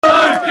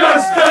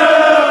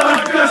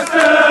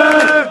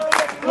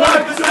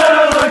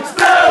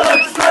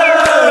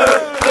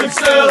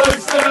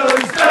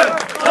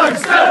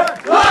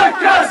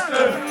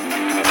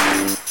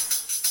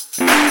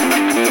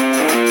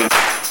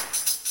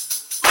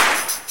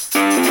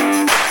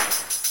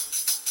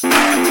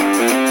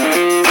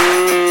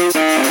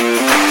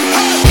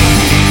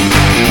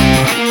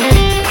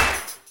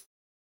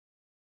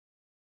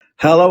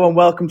Hello and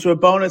welcome to a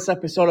bonus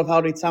episode of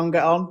How Did Town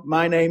Get On?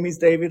 My name is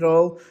David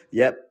Hall.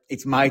 Yep,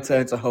 it's my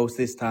turn to host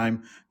this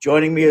time.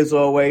 Joining me as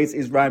always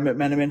is Ryan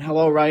McMenamin.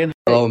 Hello, Ryan.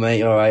 Hello, mate.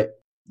 You all right?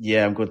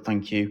 Yeah, I'm good,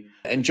 thank you.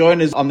 And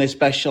joining us on this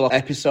special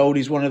episode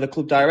is one of the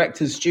club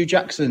directors, Stu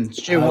Jackson.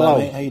 Stu, hello.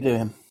 Mate, how you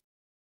doing?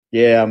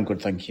 Yeah, I'm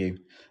good, thank you.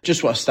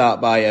 Just want to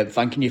start by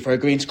thanking you for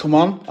agreeing to come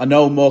on. I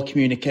know more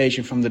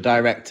communication from the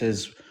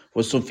directors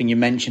was something you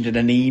mentioned in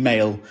an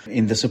email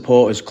in the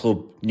Supporters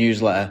Club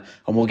newsletter,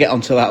 and we'll get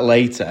onto that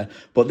later.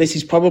 But this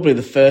is probably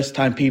the first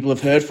time people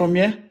have heard from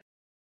you.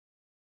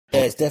 Yeah,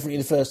 it's definitely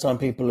the first time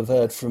people have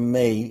heard from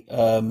me.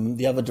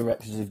 The other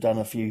directors have done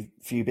a few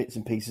bits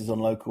and pieces on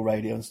local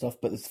radio and stuff,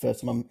 but it's the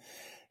first time I'm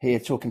here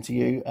talking to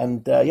you.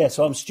 And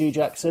so I'm Stu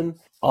Jackson.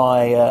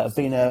 I have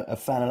been a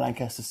fan of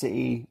Lancaster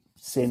City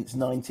since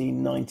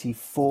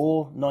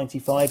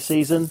 1994-95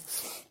 season.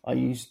 I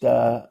used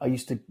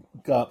to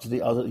go up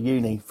to I was at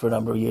uni for a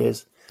number of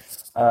years,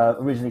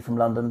 originally from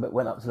London, but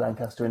went up to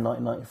Lancaster in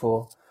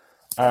 1994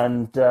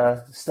 and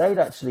stayed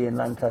actually in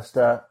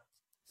Lancaster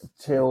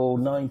till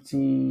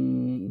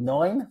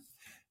 99.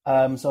 So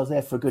I was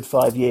there for a good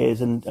 5 years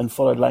and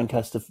followed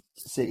Lancaster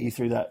City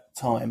through that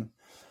time.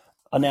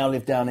 I now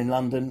live down in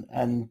London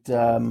and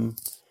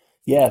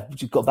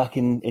just got back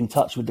in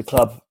touch with the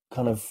club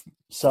kind of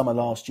summer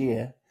last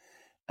year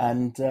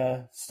and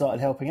started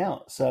helping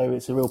out. So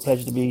it's a real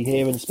pleasure to be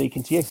here and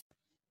speaking to you.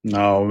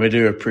 No, we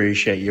do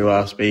appreciate you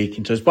are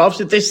speaking to us. But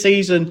obviously this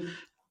season,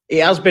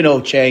 it has been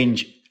all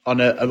change on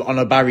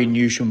a Barry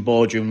Newsham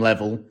boardroom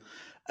level.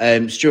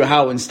 Stuart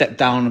Houghton stepped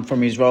down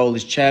from his role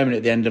as chairman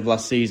at the end of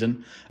last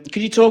season.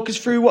 Could you talk us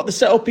through what the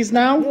setup is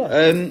now?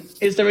 Yeah.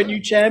 Is there a new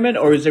chairman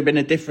or has there been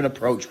a different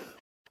approach?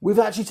 We've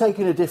actually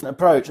taken a different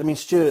approach. I mean,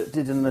 Stuart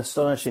did an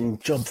astonishing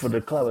job for the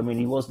club. I mean,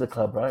 he was the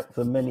club, right,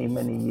 for many,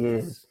 many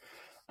years.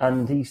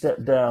 And he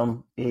stepped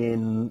down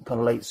in kind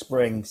of late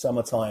spring,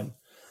 summertime.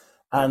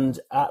 And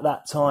at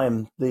that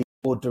time, the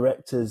board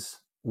directors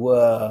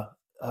were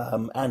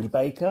Andy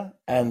Baker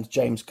and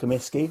James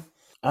Comiskey.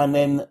 And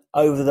then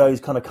over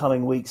those kind of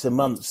coming weeks and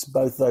months,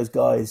 both those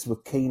guys were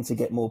keen to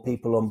get more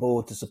people on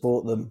board to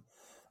support them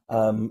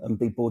and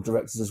be board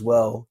directors as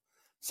well.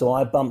 So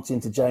I bumped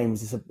into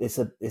James. It's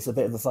a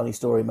bit of a funny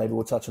story. Maybe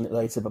we'll touch on it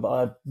later. But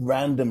I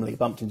randomly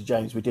bumped into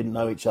James. We didn't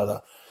know each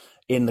other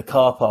in the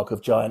car park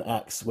of Giant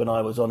Axe when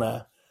I was on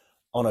a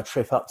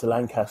trip up to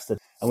Lancaster,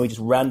 and we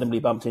just randomly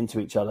bumped into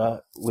each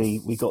other.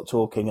 We got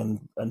talking,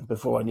 and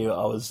before I knew it,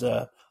 I was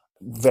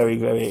very,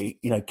 very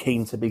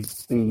keen to be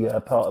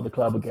part of the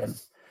club again.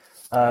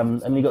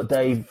 And you got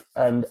Dave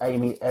and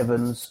Amy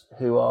Evans,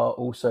 who are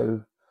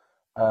also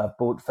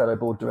fellow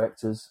board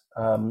directors,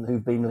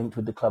 who've been linked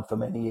with the club for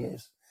many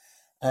years.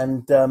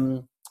 And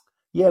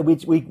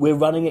we're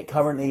running it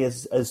currently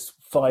as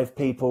 5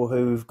 people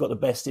who've got the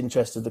best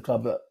interest of the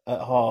club at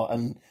heart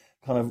and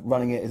kind of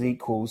running it as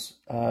equals,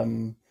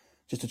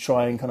 just to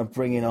try and kind of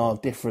bring in our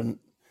different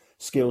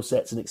skill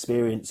sets and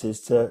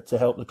experiences to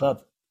help the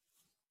club.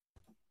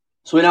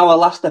 So in our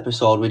last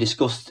episode, we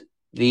discussed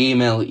the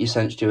email that you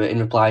sent, Stuart, in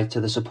reply to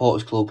the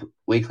Supporters Club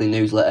weekly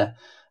newsletter,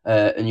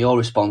 and your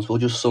response. We'll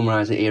just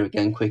summarise it here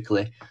again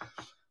quickly.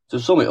 To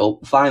sum it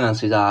up,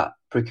 finances are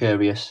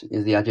precarious,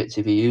 is the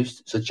adjective he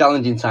used. So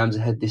challenging times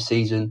ahead this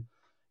season.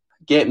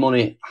 Gate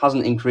money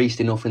hasn't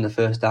increased enough in the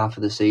first half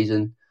of the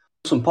season.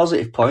 Some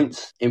positive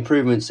points,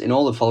 improvements in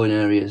all the following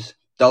areas.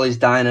 Dolly's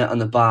Diner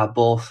and the bar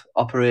both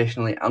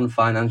operationally and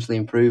financially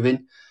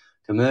improving.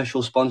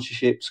 Commercial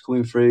sponsorships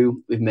coming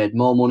through. We've made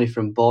more money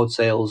from board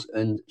sales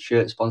and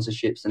shirt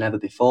sponsorships than ever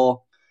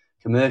before.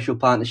 Commercial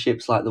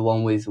partnerships like the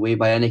one with We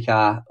Buy Any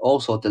Car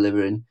also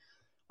delivering.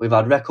 We've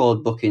had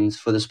record bookings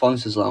for the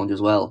Sponsors Lounge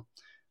as well.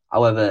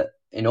 However,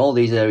 in all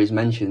these areas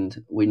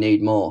mentioned, we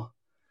need more.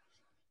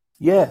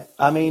 Yeah,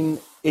 I mean,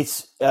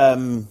 it's a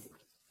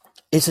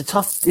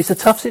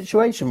tough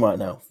situation right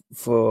now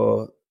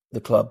for the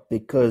club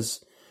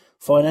because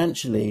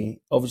financially,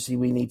 obviously,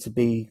 we need to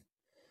be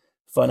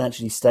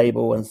financially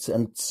stable and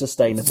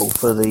sustainable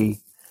for the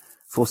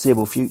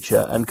foreseeable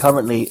future. And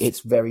currently, it's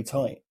very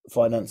tight.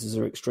 Finances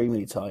are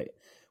extremely tight,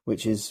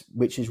 which is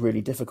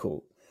really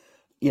difficult.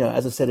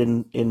 As I said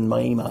in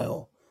my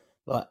email,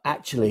 like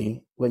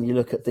actually, when you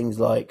look at things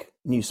like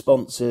new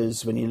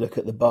sponsors, when you look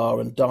at the bar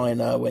and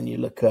diner, when you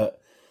look at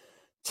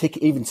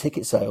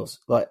ticket sales,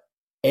 like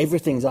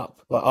everything's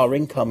up. Like our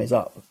income is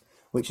up,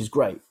 which is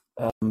great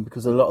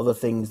because a lot of the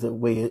things that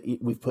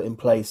we've put in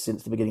place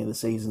since the beginning of the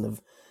season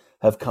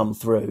have come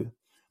through.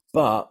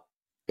 But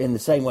in the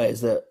same way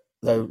as that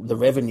the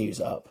revenue's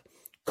up,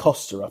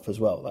 costs are up as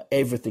well. Like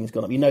everything's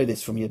gone up. You know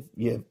this from your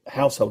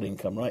household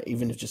income, right?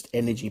 Even if just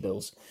energy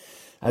bills,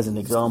 as an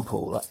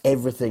example, like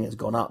everything has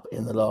gone up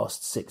in the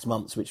last 6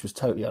 months, which was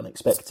totally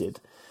unexpected.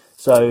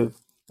 So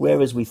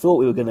whereas we thought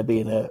we were going to be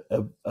in a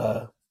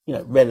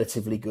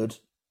relatively good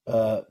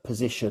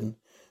position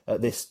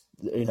at this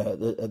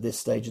at this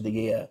stage of the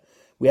year,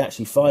 we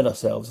actually find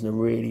ourselves in a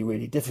really,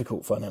 really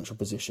difficult financial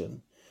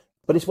position.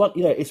 But it's one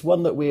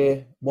that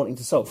we're wanting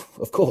to solve,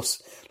 of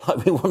course.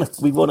 Like we want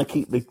to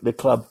keep the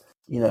club,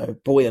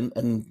 buoyant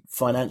and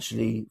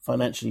financially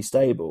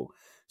stable.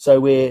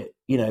 So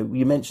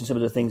you mentioned some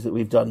of the things that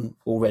we've done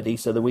already.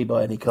 So the We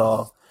Buy Any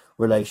Car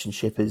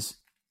relationship is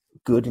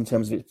good in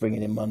terms of it's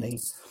bringing in money.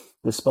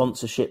 The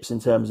sponsorships in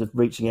terms of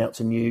reaching out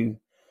to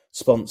new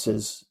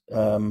sponsors,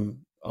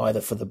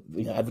 either for the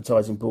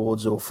advertising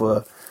boards or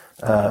for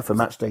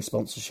match day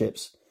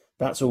sponsorships,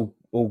 that's all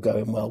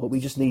going well. But we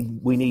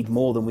need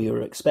more than we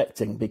were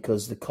expecting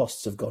because the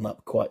costs have gone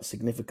up quite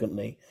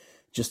significantly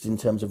just in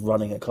terms of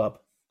running a club.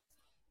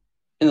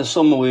 In the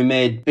summer, we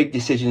made big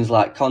decisions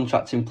like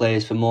contracting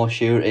players for more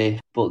surety,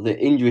 but the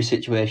injury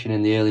situation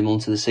in the early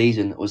months of the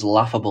season was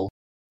laughable.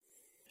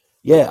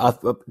 Yeah,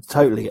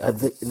 totally.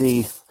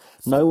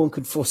 No one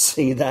could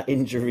foresee that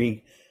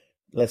injury.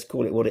 Let's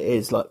call it what it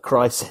is, like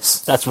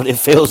crisis. That's what it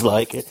feels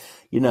like.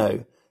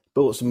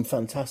 Brought some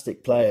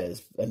fantastic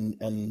players,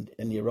 and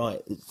you're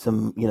right.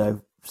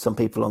 Some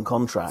people on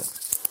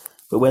contract,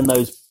 but when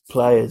those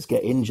players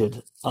get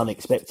injured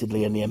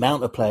unexpectedly, and the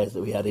amount of players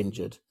that we had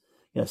injured,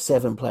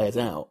 7 players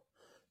out,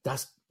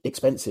 that's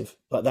expensive.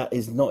 Like that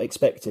is not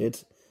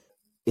expected.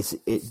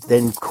 It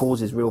then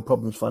causes real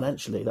problems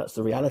financially. That's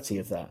the reality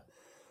of that.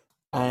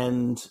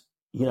 And,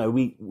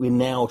 we're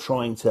now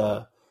trying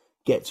to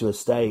get to a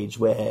stage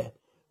where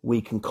we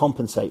can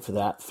compensate for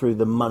that through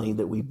the money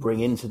that we bring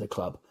into the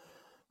club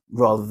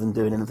rather than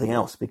doing anything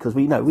else. Because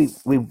we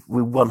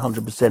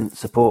 100%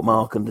 support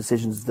Mark and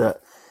decisions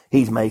that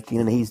he's making,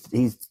 and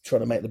he's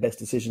trying to make the best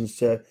decisions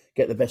to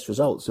get the best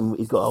results. And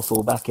he's got our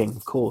full backing,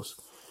 of course.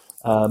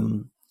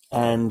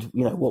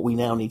 What we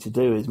now need to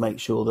do is make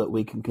sure that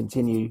we can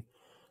continue,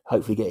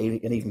 hopefully get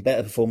an even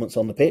better performance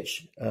on the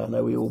pitch. I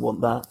know we all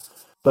want that.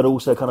 But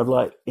also kind of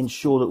like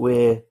ensure that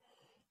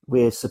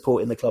we're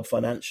supporting the club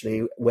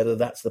financially, whether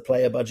that's the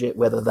player budget,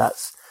 whether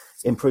that's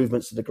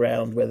improvements to the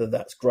ground, whether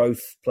that's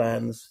growth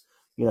plans.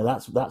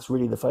 That's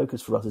really the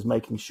focus for us, is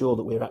making sure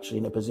that we're actually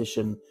in a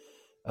position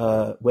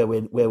where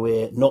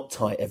we're not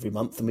tight every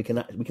month, and we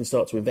can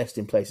start to invest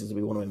in places that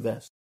we want to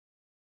invest.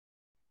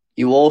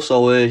 You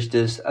also urged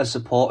us as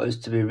supporters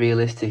to be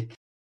realistic.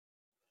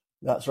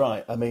 That's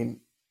right. I mean,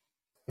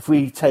 if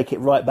we take it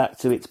right back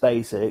to its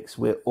basics,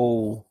 we're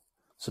all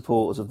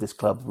supporters of this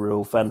club. We're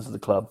all fans of the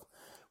club.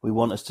 We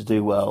want us to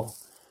do well.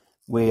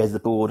 We as the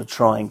board are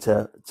trying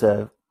to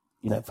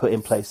put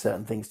in place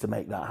certain things to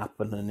make that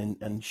happen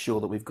and ensure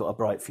that we've got a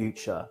bright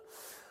future.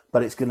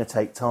 But it's going to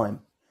take time.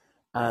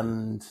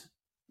 And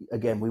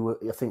again,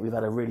 I think we've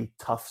had a really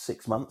tough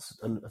 6 months,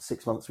 and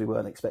 6 months we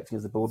weren't expecting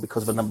as the board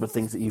because of a number of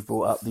things that you've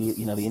brought up, the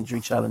injury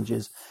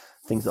challenges,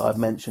 things that I've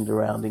mentioned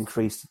around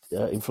increased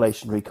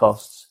inflationary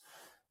costs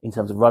in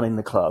terms of running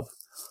the club.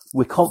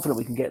 We're confident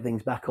we can get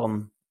things back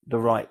on the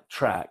right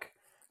track,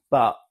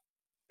 but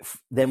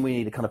then we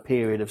need a kind of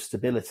period of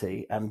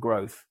stability and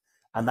growth,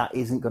 and that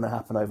isn't going to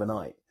happen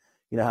overnight.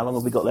 How long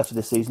have we got left of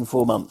this season?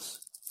 4 months,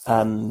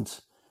 and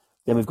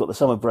then we've got the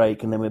summer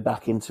break, and then we're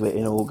back into it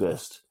in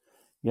August.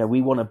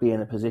 We want to be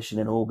in a position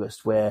in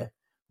August where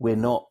we're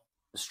not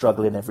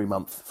struggling every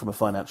month from a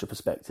financial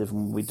perspective,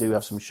 and we do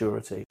have some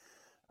surety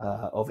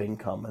of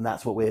income, and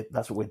that's what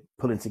we're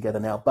pulling together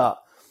now.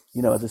 But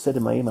as I said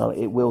in my email,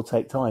 it will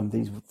take time.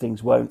 These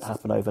things won't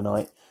happen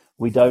overnight.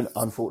 We don't,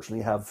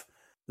 unfortunately, have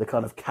the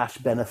kind of cash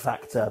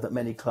benefactor that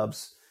many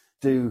clubs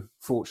do,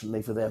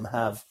 fortunately for them,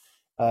 have.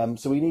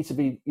 So we need to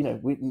be,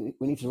 we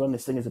need to run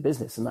this thing as a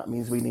business, and that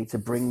means we need to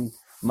bring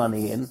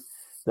money in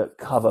that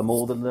cover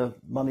more than the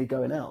money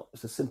going out.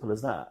 It's as simple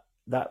as that.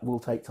 That will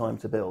take time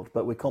to build,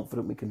 but we're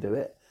confident we can do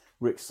it.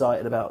 We're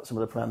excited about some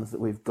of the plans that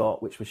we've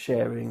got, which we're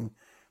sharing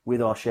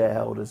with our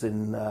shareholders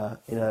in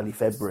early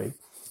February,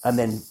 and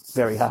then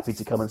very happy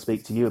to come and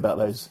speak to you about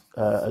those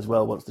as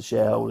well once the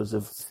shareholders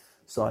have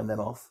signed them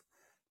off.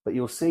 But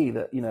you'll see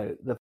that the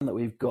plan that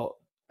we've got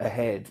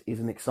ahead is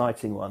an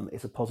exciting one.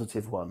 It's a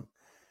positive one,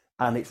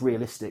 and it's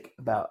realistic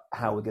about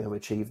how we're going to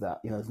achieve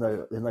that. There's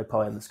no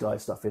pie in the sky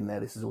stuff in there.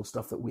 This is all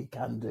stuff that we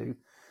can do.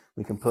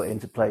 We can put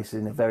into place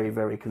in a very,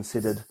 very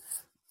considered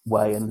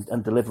way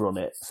and deliver on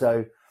it.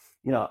 So,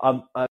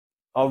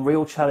 our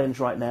real challenge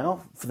right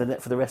now for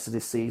the rest of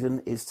this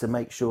season is to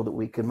make sure that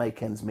we can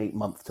make ends meet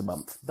month to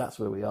month. That's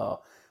where we are.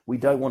 We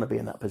don't want to be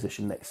in that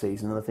position next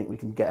season, and I think we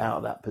can get out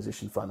of that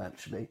position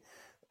financially,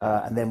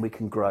 and then we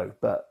can grow.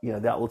 But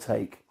that will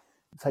take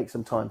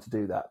some time to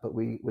do that. But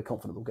we're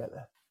confident we'll get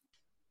there.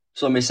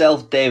 So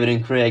myself, David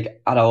and Craig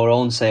had our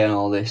own say on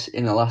all this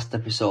in the last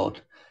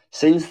episode.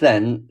 Since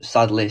then,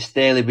 sadly,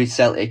 Stalybridge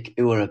Celtic,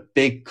 who are a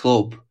big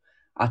club,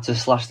 had to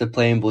slash the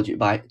playing budget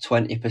by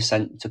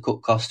 20% to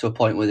cut costs to a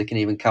point where they can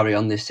even carry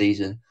on this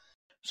season.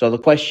 So the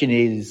question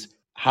is,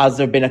 has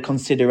there been a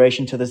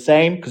consideration to the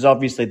same? Because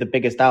obviously the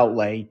biggest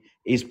outlay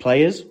is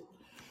players.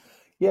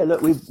 Yeah,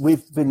 look,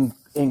 we've been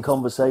in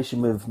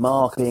conversation with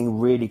Mark, being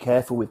really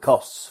careful with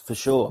costs, for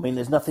sure. I mean,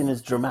 there's nothing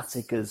as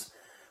dramatic as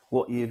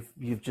what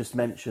you've just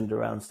mentioned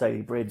around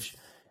Stalybridge,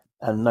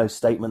 and no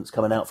statements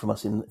coming out from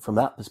us from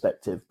that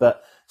perspective.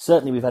 But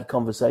certainly we've had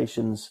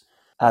conversations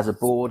as a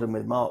board and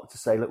with Mark to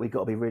say, look, we've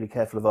got to be really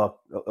careful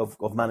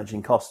of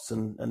managing costs,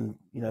 and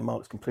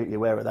Mark's completely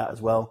aware of that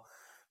as well.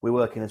 We're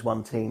working as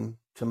one team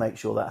to make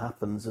sure that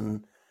happens,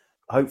 and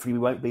hopefully we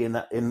won't be in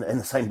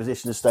the same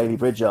position as Staley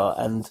Bridge are,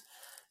 and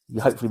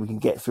hopefully we can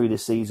get through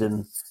this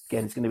season.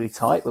 Again, it's going to be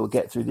tight, but we'll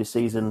get through this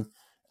season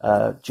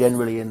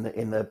generally in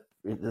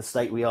the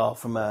state we are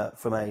from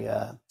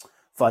a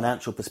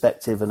financial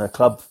perspective and a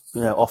club,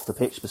 off the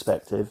pitch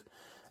perspective,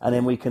 and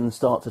then we can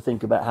start to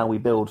think about how we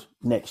build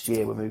next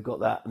year when we've got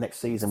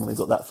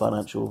that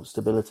financial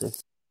stability.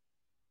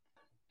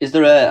 Is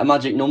there a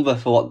magic number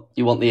for what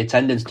you want the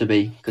attendance to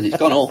be? Because it's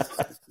gone up.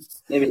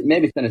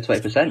 maybe 10 or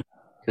 20%.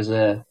 Because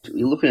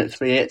you're looking at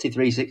 380,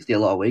 360 a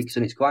lot of weeks,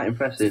 and it's quite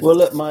impressive. Well,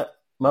 look,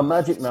 my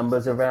magic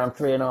number's around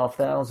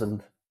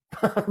 3,500.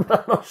 I'm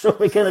not sure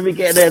we're going to be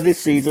getting there this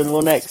season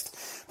or next.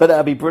 But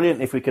that'd be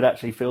brilliant if we could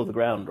actually fill the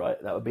ground,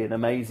 right? That would be an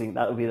amazing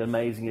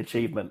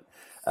achievement.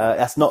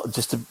 That's not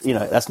just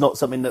that's not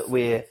something that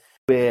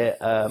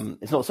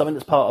it's not something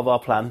that's part of our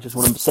plan. Just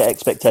want to set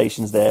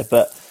expectations there.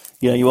 But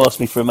you asked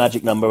me for a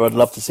magic number. I'd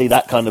love to see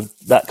that kind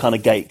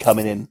of gate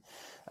coming in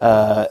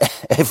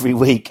every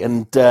week.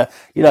 And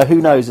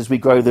who knows, as we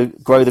grow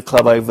the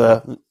club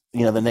over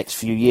the next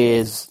few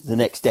years, the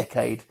next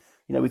decade,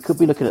 we could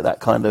be looking at that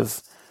kind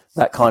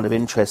of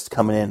interest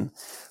coming in.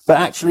 But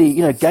actually,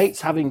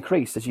 gates have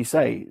increased, as you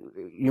say.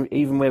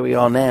 Even where we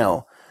are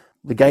now,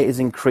 the gate has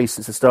increased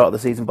since the start of the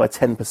season by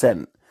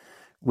 10%,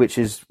 which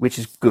is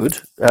good.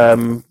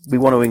 We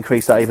want to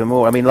increase that even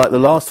more. I mean, like the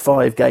last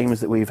 5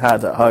 games that we've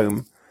had at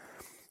home,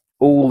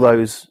 all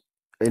those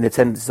in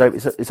attendance,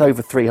 it's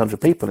over 300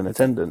 people in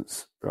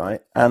attendance,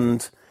 right? And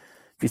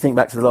if you think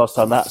back to the last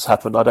time that's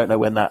happened, I don't know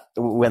when that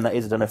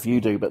is. I don't know if you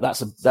do, but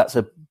that's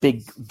a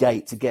big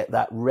gate to get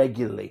that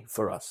regularly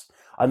for us.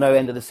 I know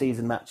end of the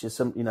season matches,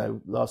 the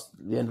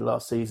end of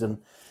last season,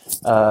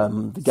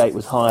 the gate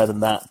was higher than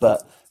that,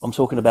 but I'm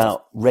talking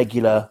about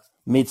regular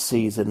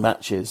mid-season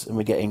matches, and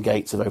we're getting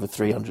gates of over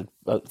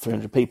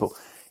 300 people.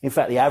 In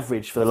fact, the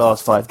average for the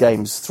last 5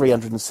 games,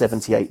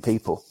 378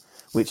 people,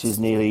 which is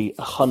nearly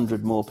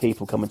 100 more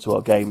people coming to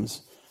our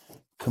games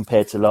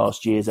compared to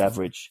last year's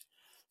average.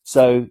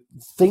 So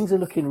things are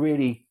looking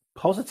really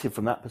positive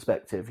from that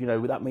perspective.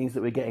 That means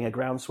that we're getting a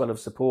groundswell of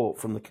support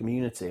from the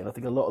community, and I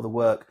think a lot of the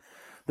work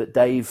that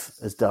Dave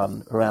has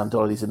done around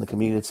Dollies in the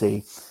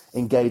community,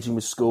 engaging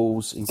with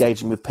schools,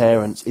 engaging with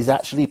parents, is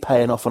actually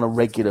paying off on a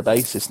regular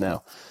basis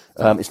now.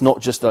 It's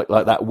not just like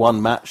that one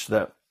match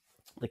that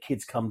the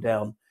kids come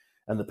down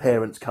and the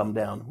parents come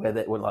down, where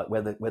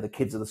the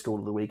kids are the school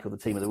of the week or the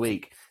team of the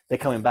week. They're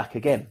coming back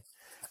again,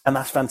 and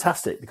that's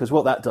fantastic, because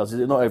what that does is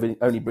it not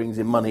only brings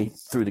in money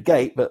through the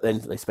gate, but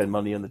then they spend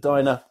money on the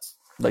diner.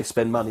 They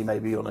spend money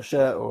maybe on a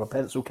shirt or a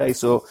pencil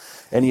case or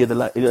any of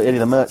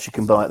the merch you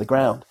can buy at the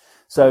ground.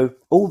 So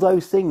all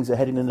those things are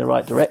heading in the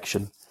right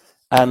direction,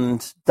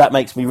 and that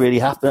makes me really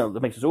happy.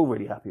 That makes us all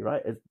really happy,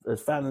 right?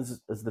 As fans,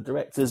 as the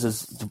directors,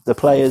 as the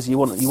players, you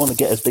want to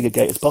get as big a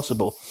gate as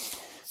possible.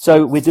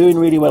 So we're doing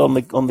really well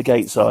on the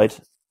gate side.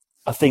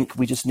 I think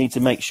we just need to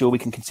make sure we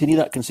can continue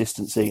that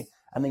consistency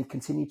and then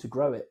continue to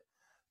grow it.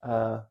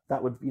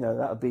 That would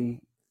be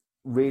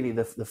really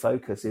the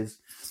focus. Is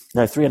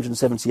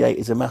 378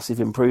 is a massive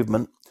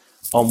improvement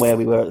on where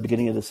we were at the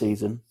beginning of the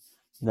season.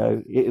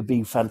 It would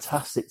be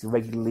fantastic to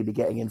regularly be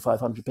getting in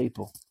 500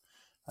 people.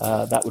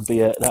 That would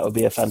be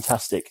a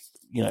fantastic.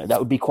 That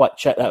would be quite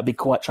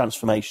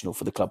transformational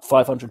for the club.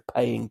 500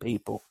 paying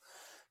people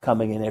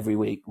coming in every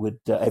week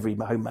every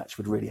home match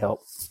would really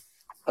help.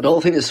 I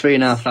don't think there's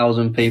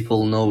 3,500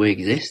 people know we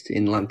exist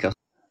in Lancaster.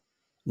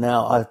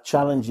 Now I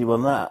challenge you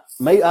on that.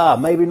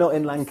 Maybe not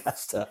in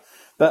Lancaster,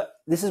 but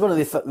this is one of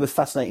the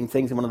fascinating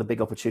things and one of the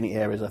big opportunity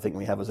areas I think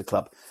we have as a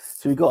club.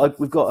 So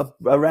we've got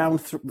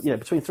around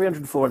between 300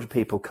 and 400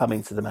 people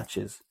coming to the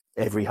matches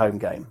every home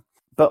game.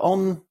 But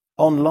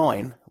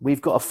online,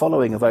 we've got a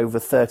following of over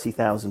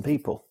 30,000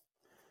 people.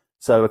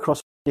 So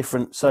across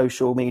different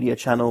social media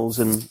channels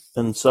and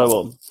so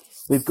on,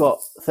 we've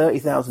got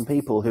 30,000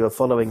 people who are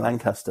following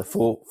Lancaster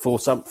for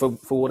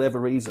whatever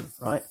reason,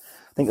 right?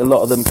 I think a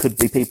lot of them could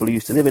be people who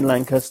used to live in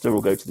Lancaster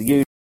or go to the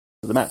youth.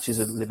 The matches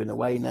are living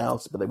away now,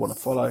 but they want to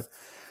follow.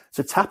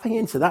 So tapping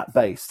into that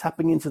base,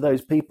 tapping into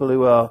those people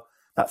who are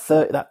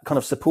that kind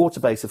of supporter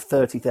base of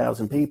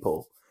 30,000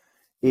 people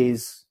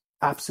is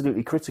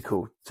absolutely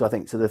critical to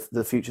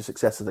the future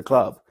success of the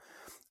club.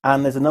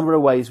 And there's a number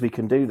of ways we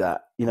can do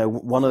that.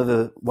 One of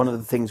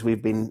the things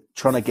we've been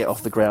trying to get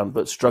off the ground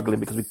but struggling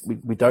because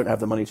we don't have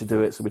the money to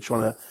do it. So we're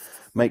trying to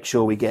make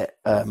sure we get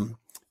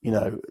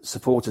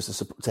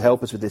supporters to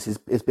help us with this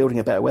is building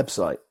a better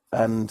website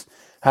and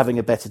having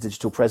a better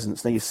digital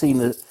presence. Now you've seen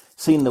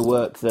the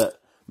work that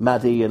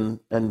Maddie and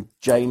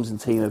James and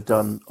team have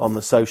done on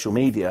the social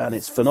media, and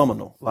it's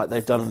phenomenal. Like,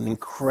 they've done an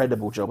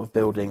incredible job of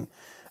building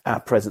our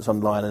presence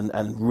online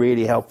and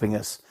really helping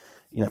us,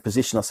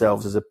 position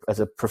ourselves as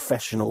a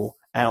professional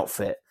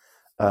outfit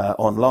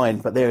online.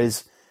 But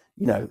there's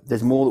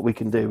more that we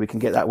can do. We can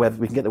get the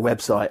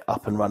website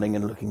up and running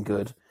and looking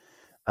good.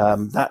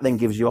 That then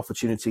gives you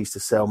opportunities to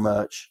sell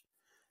merch.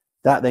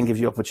 That then gives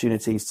you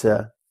opportunities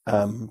to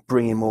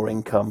bring in more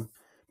income,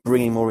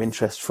 bringing more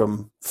interest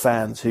from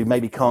fans who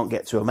maybe can't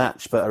get to a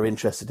match but are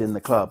interested in the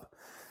club.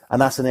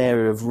 And that's an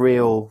area of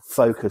real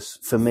focus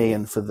for me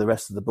and for the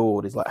rest of the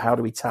board, is like, how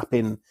do we tap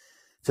in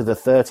to the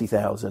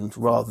 30,000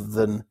 rather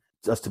than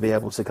just to be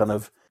able to kind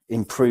of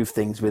improve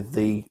things with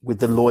the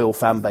loyal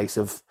fan base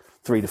of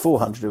 300 to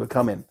 400 who are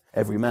coming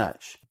every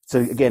match. So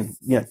again,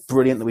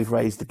 brilliant that we've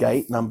raised the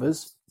gate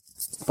numbers,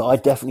 but I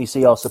definitely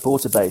see our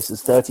supporter base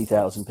as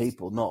 30,000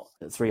 people, not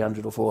at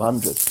 300 or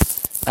 400.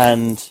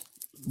 And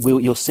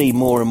you'll see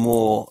more and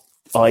more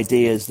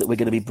ideas that we're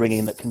going to be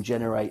bringing that can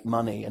generate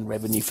money and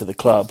revenue for the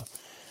club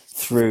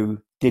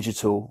through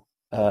digital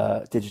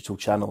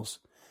channels,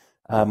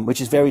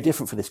 which is very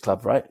different for this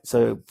club, right?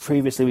 So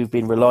previously we've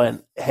been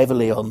reliant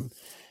heavily on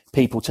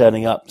people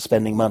turning up,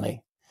 spending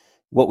money.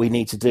 What we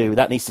need to do,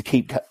 that needs to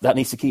keep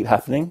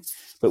happening.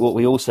 But what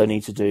we also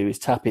need to do is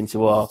tap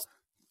into our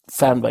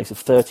fan base of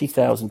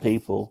 30,000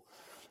 people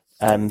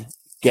and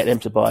get them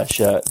to buy a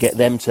shirt, get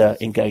them to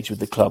engage with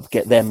the club,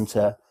 get them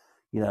to,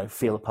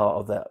 feel a part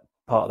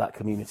of that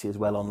community as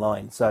well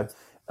online. So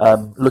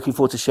looking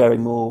forward to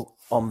sharing more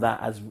on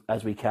that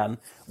as we can.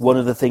 One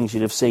of the things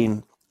you'd have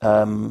seen,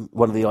 one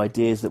of the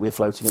ideas that we're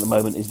floating at the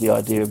moment is the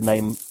idea of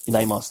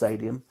name our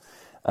stadium.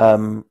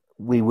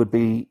 We would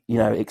be,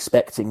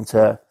 expecting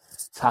to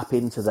tap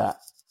into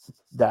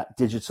that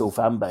digital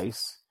fan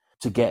base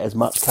to get as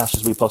much cash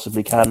as we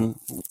possibly can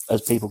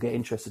as people get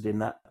interested in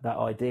that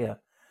idea.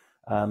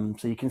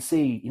 So you can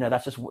see,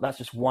 that's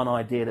just one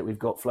idea that we've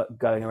got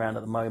going around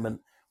at the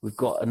moment. We've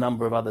got a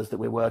number of others that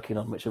we're working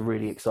on, which are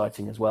really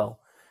exciting as well,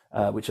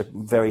 which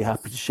I'm very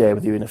happy to share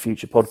with you in a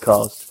future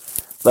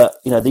podcast.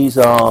 But these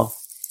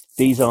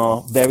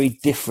are very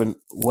different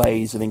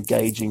ways of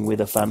engaging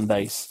with a fan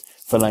base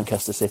for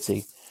Lancaster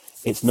City.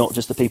 It's not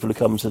just the people who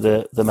come to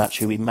the match,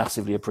 who we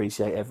massively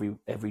appreciate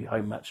every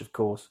home match, of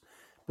course,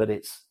 but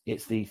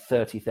it's the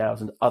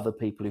 30,000 other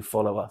people who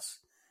follow us,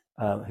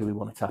 who we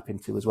want to tap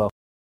into as well.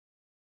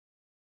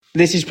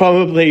 This is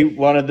probably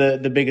one of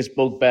the biggest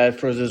bugbears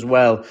for us as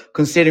well,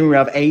 considering we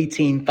have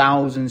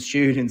 18,000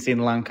 students in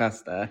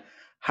Lancaster.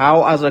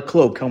 How, as a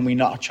club, can we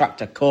not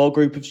attract a core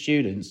group of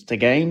students to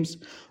games?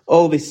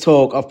 All this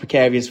talk of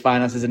precarious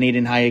finances and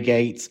needing higher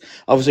gates.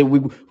 Obviously,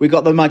 we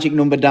got the magic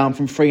number down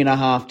from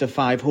 3.5 to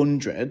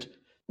 500.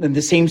 And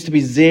there seems to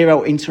be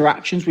zero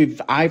interactions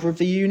with either of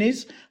the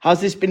unis. Has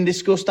this been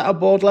discussed at a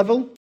board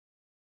level?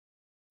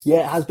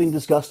 Yeah, it has been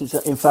discussed.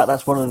 In fact,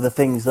 that's one of the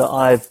things that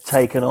I've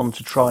taken on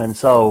to try and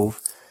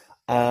solve.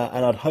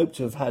 And I'd hope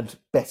to have had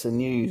better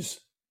news,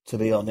 to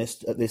be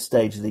honest, at this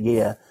stage of the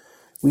year.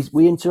 I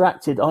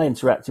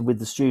interacted with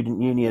the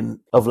Student Union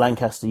of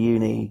Lancaster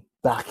Uni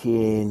back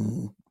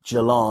in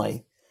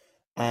July,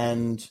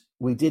 and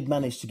we did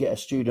manage to get a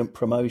student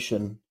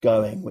promotion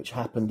going, which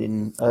happened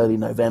in early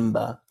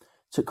November.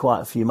 Took quite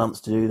a few months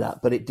to do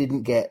that, but it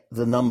didn't get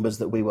the numbers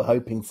that we were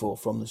hoping for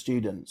from the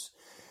students.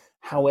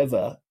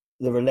 However,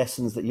 there are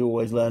lessons that you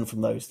always learn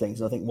from those things.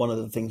 And I think one of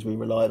the things we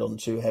relied on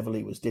too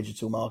heavily was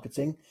digital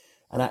marketing,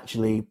 and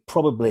actually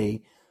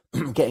probably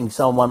getting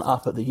someone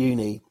up at the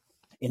uni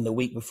in the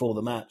week before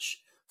the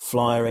match,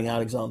 flyering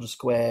Alexandra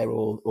Square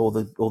or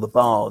the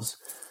bars,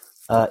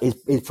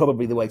 is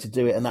probably the way to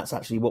do it. And that's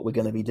actually what we're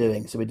going to be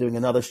doing. So we're doing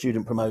another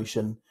student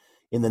promotion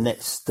in the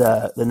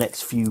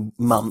next few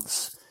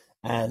months,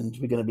 and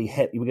we're going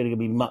to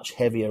be much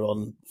heavier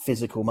on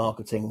physical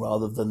marketing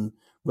rather than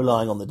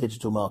relying on the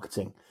digital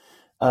marketing.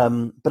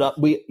 But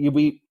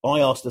I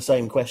asked the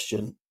same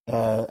question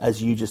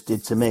as you just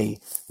did to me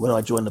when I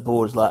joined the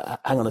board. It's like,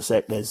 hang on a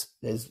sec, there's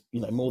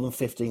more than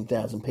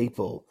 15,000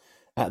 people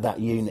at that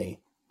uni.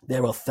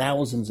 There are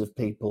thousands of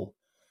people,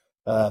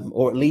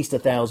 or at least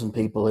 1,000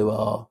 people who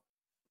are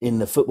in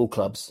the football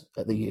clubs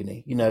at the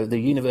uni. The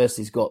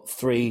university's got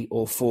 3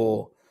 or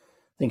 4,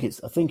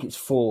 I think it's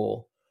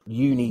 4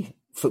 uni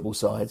football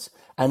sides,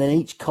 and in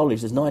each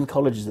college, there's 9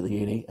 colleges at the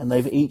uni, and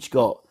they've each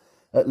got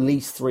at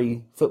least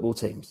 3 football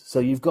teams. So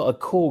you've got a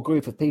core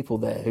group of people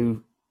there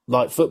who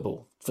like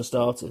football, for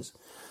starters.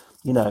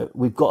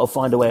 We've got to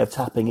find a way of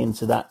tapping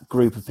into that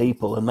group of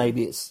people, and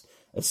maybe it's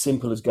as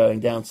simple as going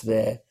down to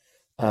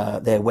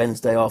their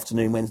Wednesday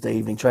afternoon, Wednesday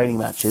evening training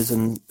matches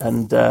and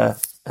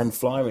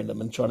flyering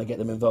them and trying to get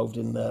them involved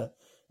in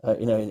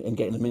and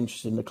getting them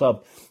interested in the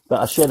club.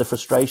 But I share the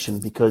frustration,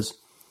 because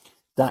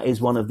that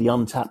is one of the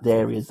untapped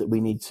areas that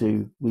we need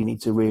to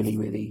really,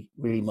 really,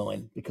 really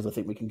mine, because I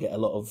think we can get a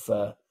lot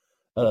of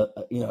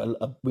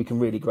we can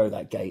really grow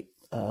that gate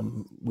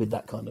with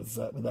that kind of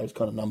with those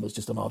kind of numbers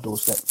just on our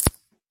doorstep.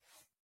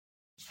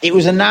 It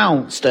was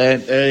announced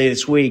earlier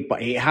this week,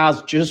 but it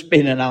has just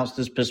been announced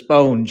as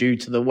postponed due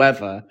to the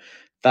weather,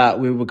 that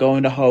we were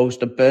going to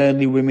host a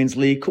Burnley Women's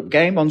League Cup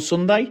game on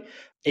Sunday.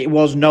 It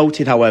was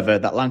noted, however,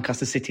 that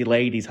Lancaster City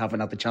ladies haven't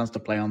had the chance to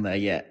play on there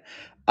yet.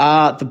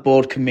 Are the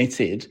board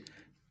committed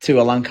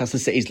to a Lancaster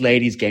City's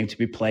ladies game to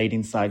be played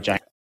inside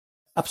Giant?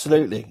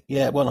 Absolutely.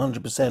 Yeah,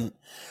 100%.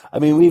 I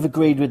mean, we've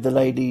agreed with the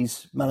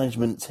ladies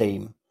management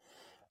team.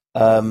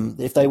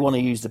 If they want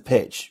to use the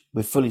pitch,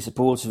 we're fully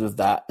supportive of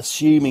that,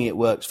 assuming it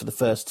works for the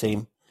first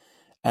team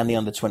and the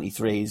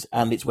under-23s,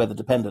 and it's weather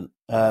dependent.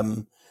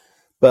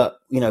 But,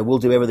 we'll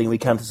do everything we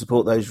can to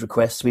support those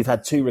requests. We've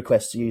had 2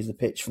 requests to use the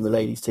pitch from the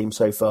ladies team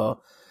so far.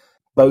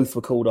 Both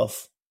were called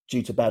off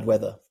due to bad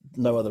weather,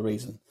 no other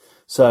reason.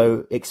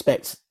 So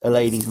expect a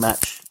ladies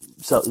match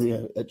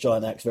at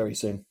Giant Axe very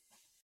soon.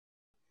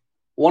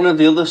 One of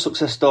the other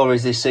success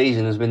stories this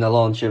season has been the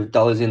launch of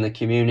Dollies in the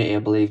Community. I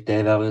believe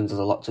Dave Evans has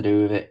a lot to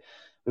do with it.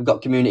 We've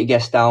got community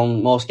guests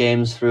down most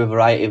games through a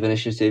variety of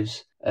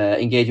initiatives.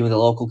 Engaging with the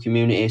local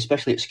community,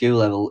 especially at school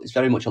level, is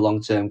very much a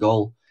long-term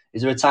goal.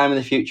 Is there a time in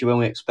the future when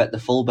we expect the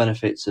full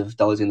benefits of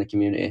Dollies in the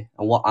Community,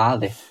 and what are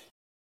they?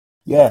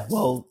 Yeah,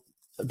 well,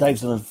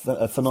 Dave's done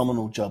a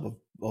phenomenal job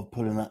of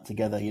putting that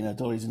together.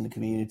 Dollies in the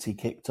Community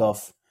kicked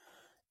off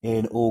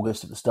in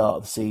August at the start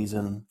of the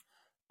season.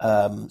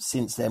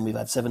 Since then, we've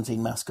had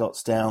 17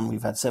 mascots down.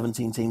 We've had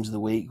 17 teams of the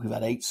week. We've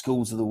had 8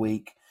 schools of the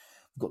week.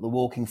 We've got the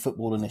Walking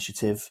Football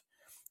Initiative.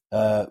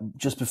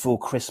 Just before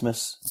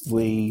Christmas,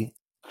 we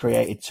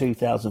created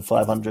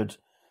 2,500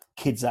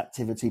 kids'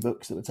 activity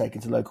books that were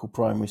taken to local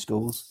primary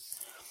schools.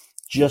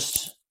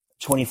 Just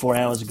 24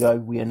 hours ago,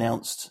 we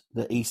announced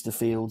that Easter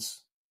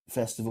Fields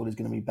Festival is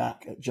going to be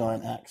back at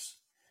Giant Axe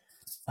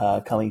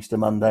come Easter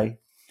Monday.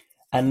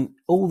 And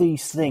all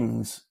these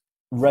things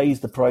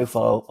raise the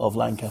profile of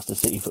Lancaster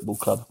City Football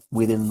Club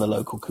within the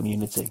local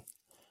community.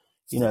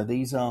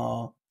 These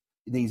are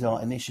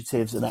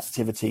initiatives and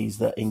activities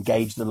that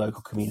engage the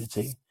local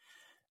community.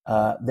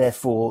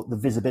 Therefore, the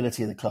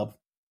visibility of the club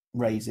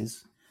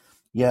raises.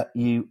 Yeah,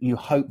 you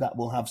hope that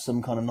will have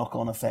some kind of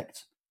knock-on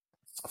effect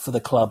for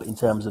the club in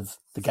terms of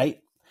the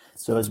gate.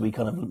 So as we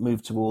kind of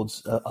move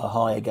towards a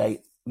higher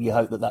gate, you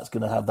hope that that's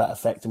going to have that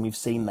effect. And we've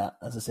seen that,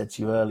 as I said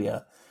to you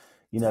earlier,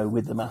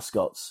 with the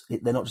mascots.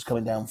 They're not just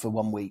coming down for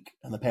 1 week,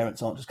 and the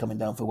parents aren't just coming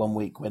down for 1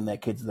 week when their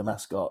kids are the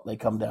mascot. They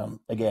come down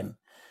again.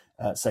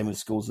 Same with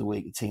schools of the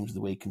week, teams of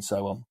the week, and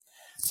so on.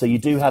 So you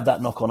do have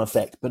that knock-on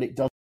effect, but it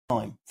does take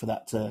time for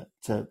that to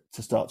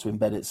start to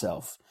embed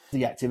itself.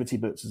 The activity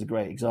books is a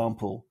great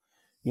example.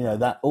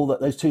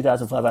 Those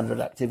 2,500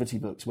 activity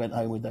books went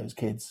home with those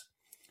kids,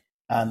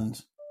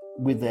 and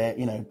with their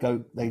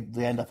they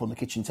end up on the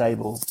kitchen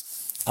table,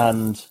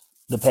 and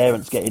the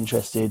parents get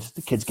interested,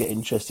 the kids get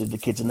interested, the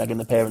kids are nagging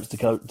the parents to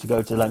go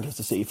to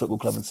Lancaster City Football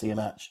Club and see a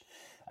match,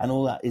 and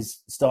all that is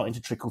starting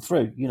to trickle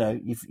through.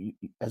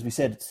 As we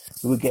said,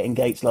 we were getting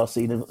gates last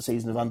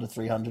season of under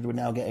 300. We're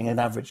now getting an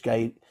average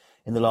gate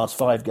in the last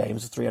 5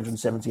 games of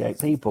 378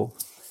 people.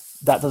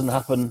 That doesn't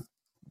happen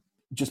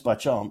just by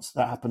chance.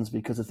 That happens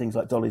because of things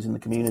like Dollies in the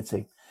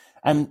Community.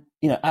 And,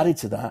 added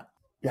to that,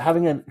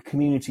 having a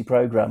community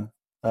program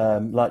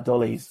like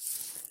Dollies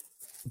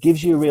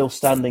gives you a real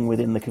standing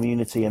within the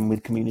community and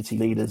with community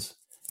leaders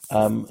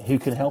who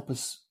can help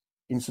us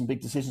in some big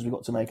decisions we've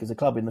got to make as a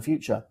club in the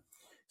future.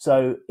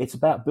 So it's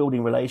about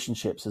building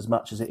relationships as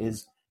much as it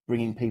is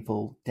bringing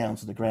people down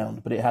to the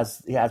ground. But it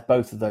has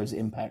both of those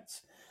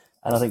impacts.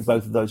 And I think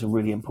both of those are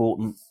really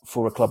important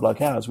for a club like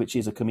ours, which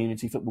is a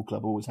community football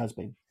club, always has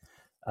been.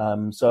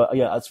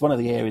 It's one of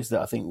the areas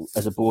that I think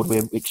as a board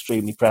we're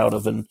extremely proud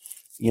of, and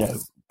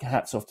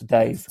hats off to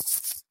Dave.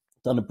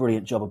 Done a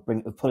brilliant job of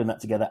putting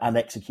that together and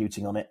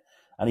executing on it,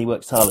 and he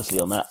works tirelessly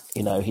on that.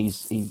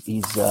 He's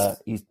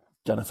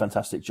done a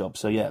fantastic job.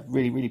 So yeah,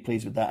 really really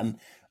pleased with that. And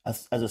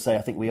as I say,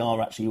 I think we are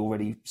actually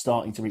already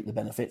starting to reap the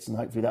benefits, and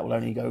hopefully that will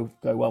only go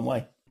one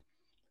way.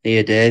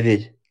 Here,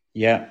 David.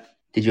 Yeah.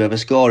 Did you ever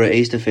score at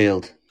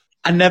Easterfield?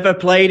 I never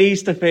played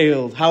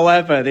Easterfield.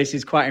 However, this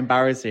is quite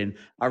embarrassing.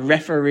 I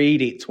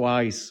refereed it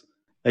twice.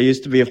 I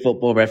used to be a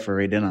football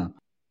referee, didn't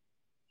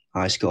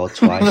I scored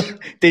twice.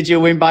 Did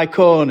you win by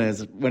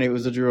corners when it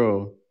was a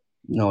draw?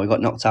 No, we got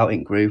knocked out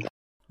in group.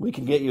 We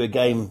can get you a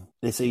game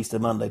this Easter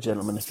Monday,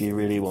 gentlemen, if you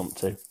really want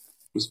to.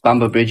 It's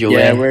Bamber Bridge away.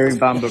 Yeah, we're in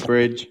Bamber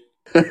Bridge.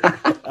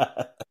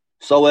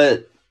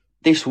 So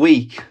this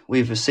week,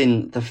 we've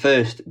seen the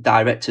first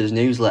director's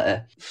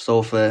newsletter.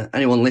 So for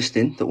anyone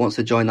listening that wants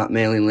to join that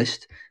mailing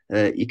list,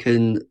 you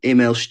can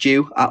email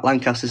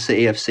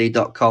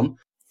stu@lancastercityfc.com.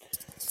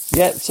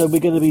 Yeah, so we're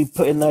going to be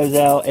putting those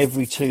out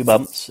every 2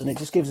 months, and it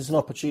just gives us an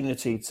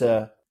opportunity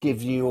to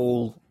give you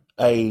all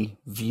a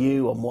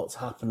view on what's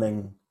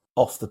happening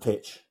off the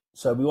pitch.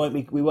 So we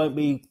won't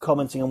be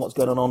commenting on what's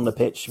going on the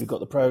pitch. We've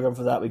got the program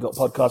for that. We've got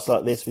podcasts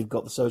like this. We've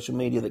got the social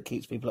media that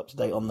keeps people up to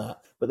date on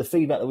that. But the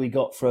feedback that we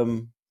got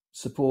from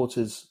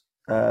supporters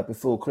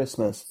before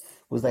Christmas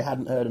was they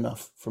hadn't heard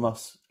enough from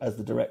us as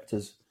the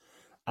directors,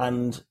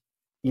 and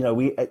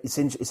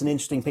it's an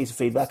interesting piece of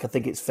feedback. I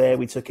think it's fair.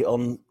 We took it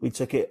on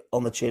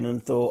the chin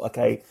and thought,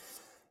 okay,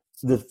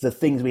 the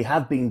things we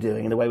have been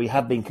doing and the way we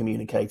have been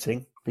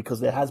communicating, because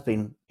there has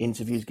been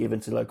interviews given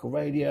to local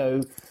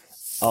radio,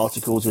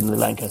 articles in the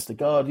Lancaster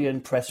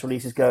Guardian, press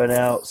releases going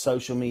out,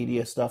 social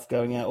media stuff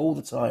going out all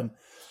the time.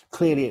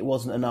 Clearly it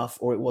wasn't enough,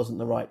 or it wasn't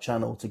the right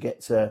channel to get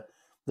to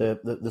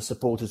the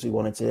supporters who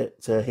wanted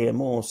to hear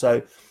more.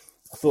 So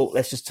I thought,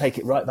 let's just take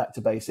it right back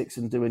to basics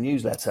and do a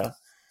newsletter.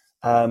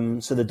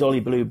 So the Dolly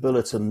Blue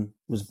Bulletin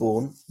was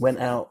born, went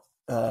out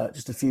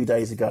just a few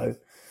days ago,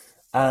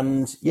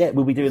 And yeah,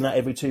 we'll be doing that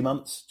every 2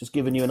 months, just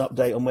giving you an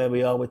update on where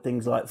we are with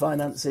things like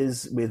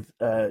finances, with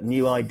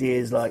new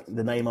ideas like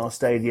the Neymar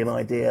Stadium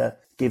idea.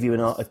 Give you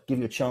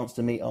a chance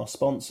to meet our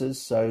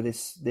sponsors. So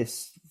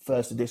this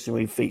first edition,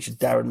 we featured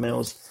Darren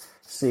Mills,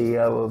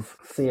 CEO of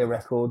Thea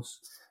Records,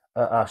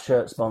 our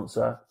shirt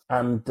sponsor.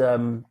 And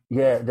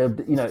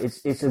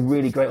it's a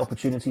really great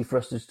opportunity for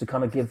us just to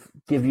kind of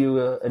give you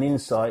an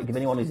insight, give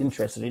anyone who's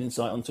interested an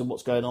insight onto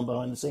what's going on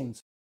behind the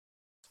scenes.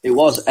 It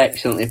was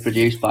excellently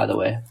produced, by the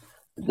way.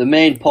 The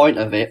main point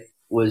of it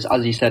was,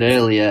 as you said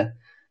earlier,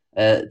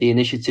 the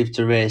initiative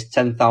to raise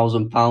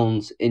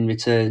 £10,000 in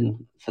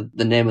return for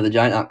the name of the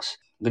Giant Axe.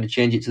 I'm going to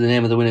change it to the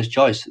name of the winner's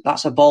choice.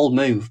 That's a bold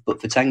move,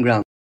 but for 10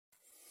 grand.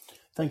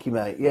 Thank you,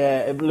 mate.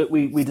 Yeah, look,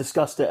 we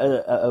discussed it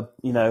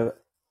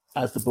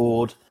as the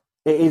board.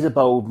 It is a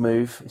bold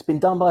move. It's been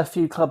done by a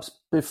few clubs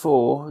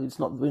before.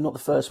 We're not the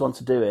first one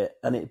to do it,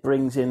 and it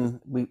brings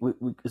in. We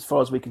as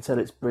far as we can tell,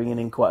 it's bringing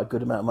in quite a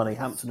good amount of money.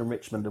 Hampton and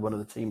Richmond are one of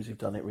the teams who've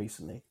done it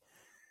recently,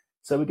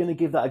 so we're going to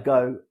give that a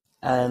go.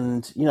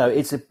 And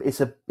it's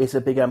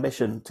a big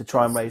ambition to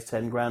try and raise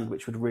 10 grand,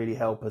 which would really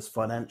help us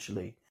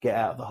financially get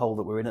out of the hole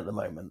that we're in at the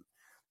moment.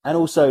 And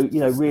also,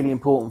 really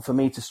important for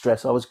me to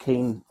stress. I was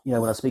keen, when I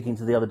was speaking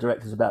to the other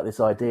directors about this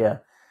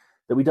idea,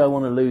 that we don't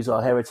want to lose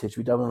our heritage.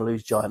 We don't want to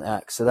lose Giant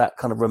Axe. So that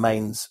kind of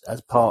remains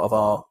as part of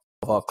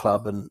our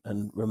club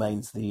and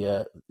remains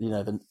remains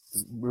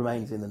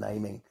in the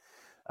naming.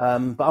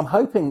 But I'm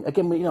hoping,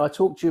 again, I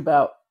talked to you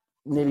about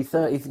nearly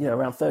 30,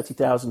 around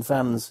 30,000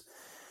 fans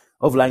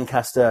of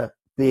Lancaster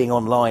being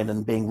online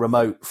and being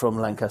remote from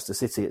Lancaster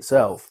City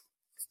itself.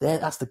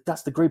 That's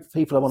the group of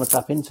people I want to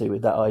tap into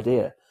with that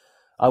idea.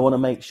 I want to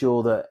make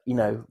sure that,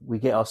 we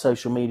get our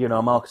social media and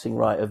our marketing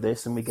right of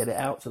this, and we get it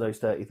out to those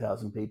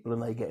 30,000 people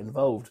and they get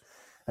involved.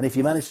 And if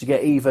you manage to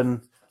get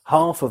even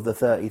half of the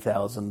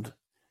 30,000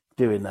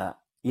 doing that,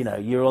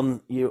 you're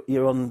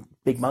on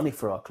big money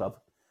for our club.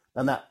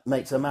 And that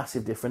makes a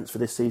massive difference for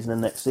this season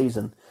and next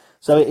season.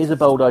 So it is a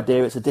bold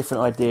idea. It's a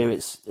different idea.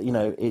 It's,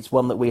 it's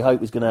one that we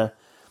hope is going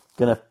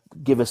to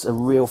give us a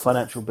real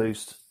financial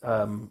boost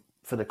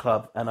for the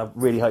club. And I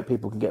really hope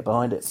people can get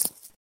behind it.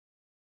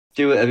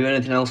 Stuart, have you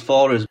anything else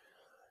for us?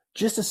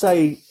 Just to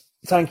say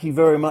thank you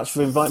very much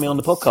for inviting me on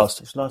the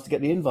podcast. It's nice to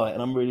get the invite,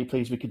 and I'm really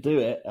pleased we could do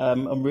it.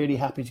 I'm really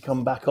happy to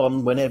come back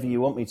on whenever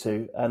you want me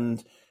to,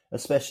 and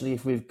especially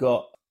if we've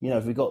got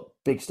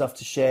big stuff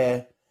to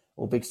share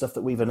or big stuff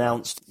that we've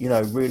announced.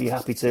 Really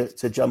happy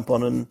to jump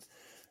on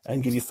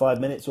and give you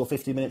 5 minutes or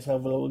 50 minutes,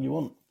 however long you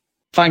want.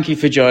 Thank you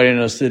for joining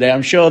us today.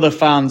 I'm sure the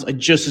fans are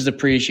just as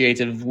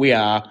appreciative as we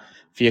are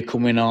for you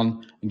coming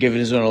on and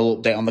giving us an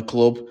update on the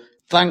club.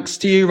 Thanks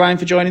to you, Ryan,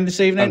 for joining this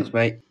evening. Thanks,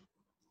 mate.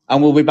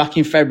 And we'll be back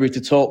in February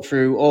to talk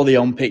through all the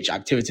on-pitch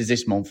activities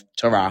this month.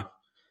 Ta-ra.